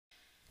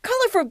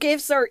Colorful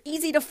gifts are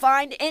easy to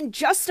find and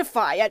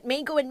justify at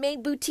Mango and May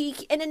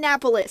Boutique in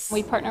Annapolis.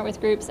 We partner with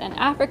groups in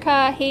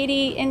Africa,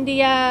 Haiti,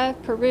 India,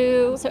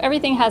 Peru, so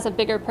everything has a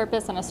bigger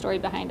purpose and a story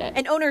behind it.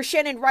 And owner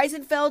Shannon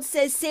Reisenfeld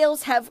says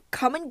sales have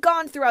come and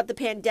gone throughout the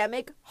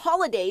pandemic,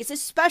 holidays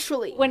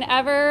especially.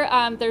 Whenever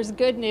there's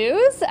good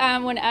news,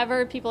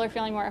 whenever people are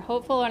feeling more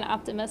hopeful and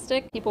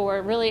optimistic, people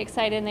were really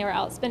excited and they were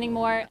out spending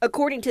more.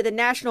 According to the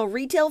National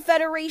Retail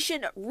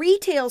Federation,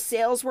 retail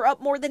sales were up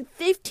more than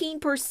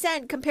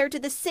 15% compared to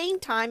the same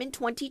time in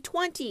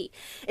 2020.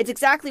 It's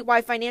exactly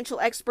why financial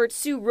expert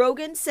Sue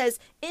Rogan says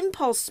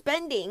impulse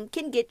spending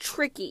can get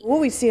tricky. What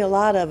we see a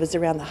lot of is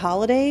around the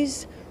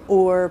holidays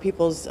or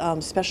people's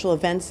special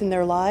events in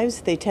their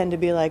lives. They tend to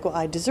be like, well,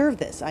 I deserve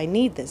this, I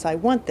need this, I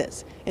want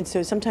this. And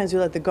so sometimes we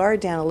let the guard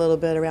down a little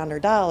bit around our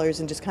dollars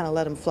and just kind of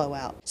let them flow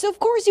out. So of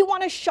course you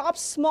want to shop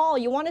small,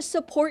 you want to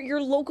support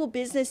your local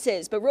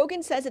businesses, but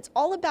Rogan says it's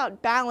all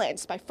about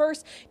balance by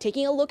first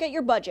taking a look at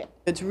your budget.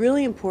 It's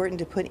really important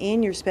to put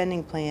in your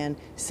spending plan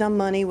some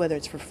money, whether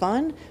it's for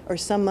fun or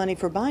some money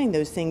for buying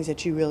those things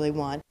that you really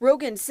want.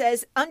 Rogan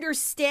says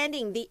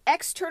understanding the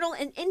external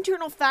and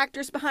internal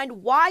factors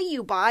behind why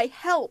you buy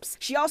helps.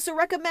 She also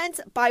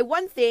recommends buy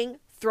one thing,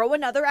 throw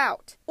another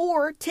out,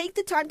 or take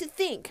the time to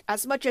think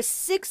as much as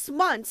 6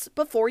 months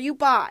before you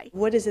buy.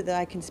 What is it that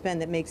I can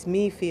spend that makes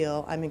me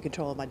feel I'm in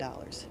control of my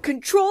dollars?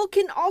 Control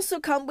can also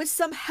come with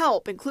some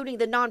help, including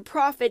the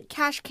nonprofit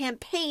Cash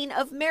Campaign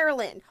of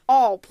Maryland.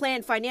 All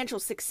plan financial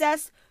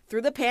success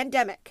through the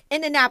pandemic.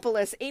 In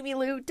Annapolis, Amy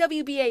Lou,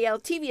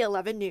 WBAL-TV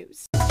 11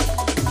 News.